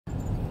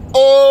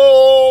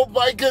Oh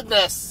my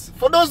goodness.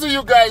 For those of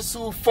you guys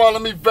who follow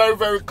me very,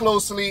 very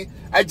closely,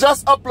 I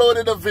just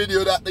uploaded a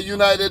video that the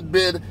United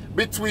bid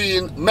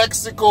between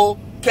Mexico,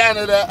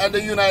 Canada, and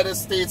the United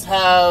States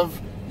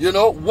have, you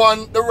know,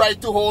 won the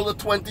right to hold the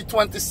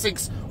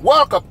 2026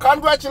 World Cup.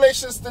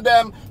 Congratulations to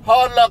them.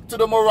 Hard luck to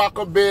the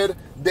Morocco bid.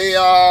 They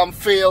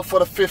failed for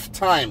the 5th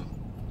time.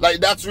 Like,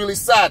 that's really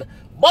sad.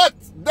 But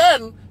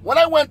then, when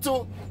I went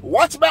to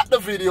watch back the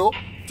video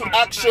to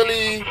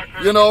actually,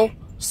 you know,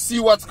 see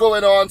what's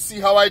going on, see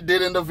how I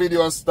did in the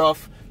video and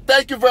stuff.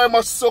 Thank you very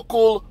much, So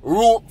Cool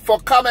Root, for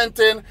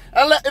commenting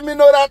and letting me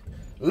know that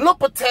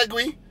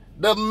Lopetegui,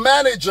 the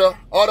manager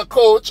or the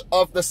coach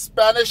of the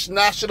Spanish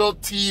national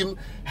team,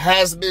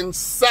 has been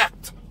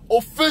sacked.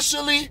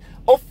 Officially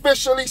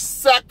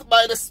sacked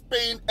by the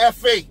Spain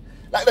FA.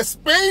 Like the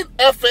Spain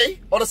FA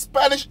or the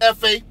Spanish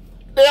FA,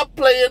 they are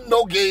playing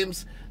no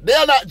games. They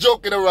are not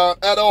joking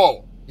around at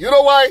all. You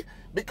know why?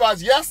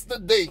 Because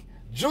yesterday,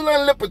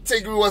 Julian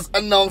Lopetegui was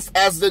announced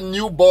as the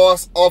new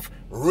boss of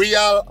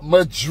Real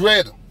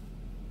Madrid.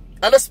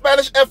 And the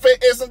Spanish FA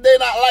they're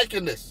not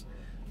liking this.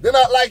 They're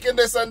not liking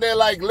this, and they're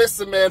like,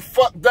 listen man,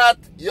 fuck that.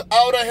 You're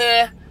out of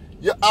here.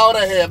 You're out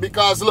of here.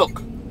 Because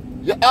look,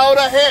 you're out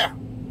of here.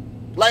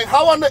 Like,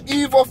 how on the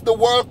eve of the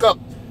World Cup,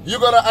 you're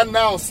going to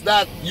announce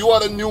that you are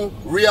the new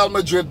Real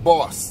Madrid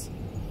boss?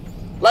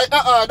 Like,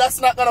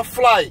 that's not going to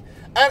fly.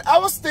 And I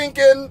was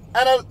thinking,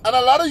 and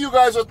a lot of you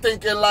guys are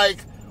thinking,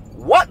 like,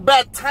 what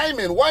bad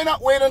timing? Why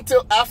not wait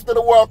until after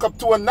the World Cup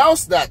to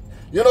announce that?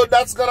 You know,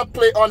 that's going to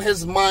play on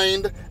his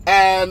mind.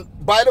 And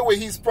by the way,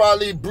 he's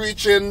probably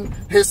breaching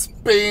his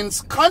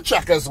Spain's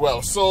contract as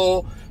well.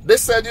 So they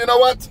said, you know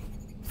what?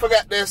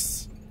 Forget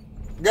this.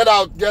 Get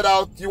out, get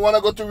out. You want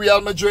to go to Real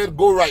Madrid?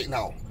 Go right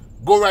now.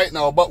 Go right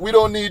now. But we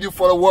don't need you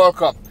for the World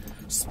Cup.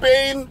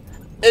 Spain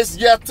is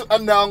yet to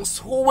announce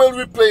who will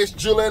replace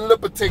Julian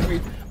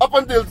Lopetegui up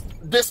until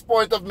this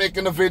point of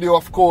making the video,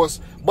 of course.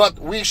 But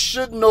we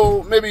should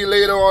know maybe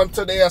later on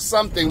today or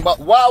something. But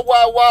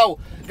wow.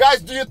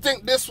 Guys, do you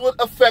think this would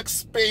affect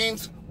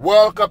Spain's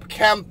World Cup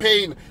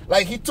campaign?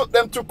 Like, he took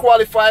them to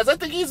qualifiers. I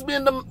think he's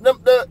been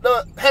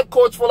the head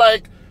coach for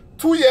like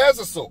 2 years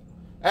or so.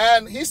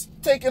 And he's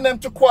taking them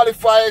to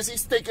qualifiers.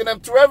 He's taking them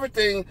to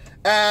everything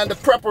and the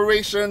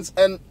preparations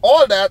and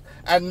all that.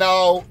 And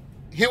now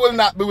he will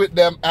not be with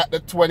them at the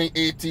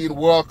 2018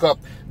 World Cup.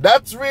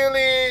 That's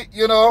really,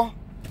 you know,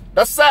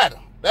 that's sad.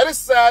 That is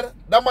sad.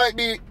 That might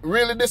be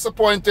really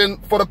disappointing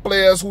for the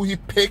players who he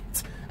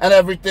picked and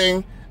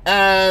everything.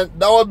 And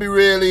that would be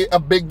really a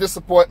big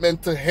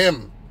disappointment to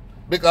him.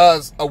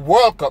 Because a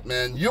World Cup,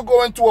 man, you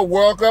go into a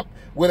World Cup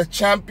with a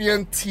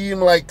champion team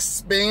like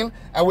Spain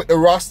and with the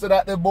roster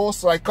that they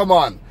boast, like, come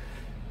on.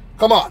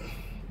 Come on.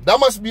 That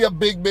must be a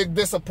big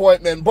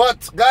disappointment.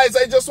 But, guys,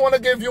 I just want to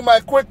give you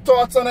my quick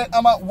thoughts on it.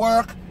 I'm at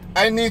work.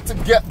 I need to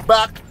get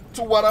back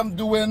to what I'm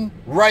doing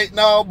right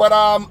now. But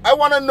I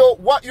want to know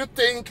what you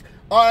think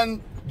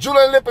on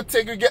Julian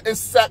Lopetegui getting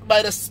sacked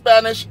by the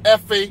Spanish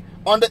FA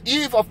on the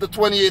eve of the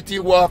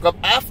 2018 World Cup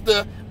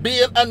after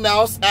being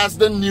announced as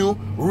the new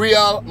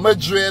Real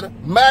Madrid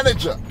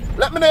manager.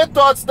 Let me know your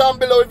thoughts down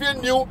below. If you're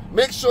new,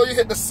 make sure you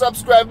hit the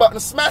subscribe button,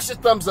 smash the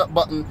thumbs up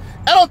button.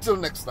 And until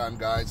next time,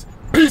 guys,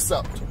 peace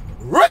out.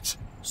 Rich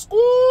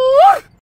School!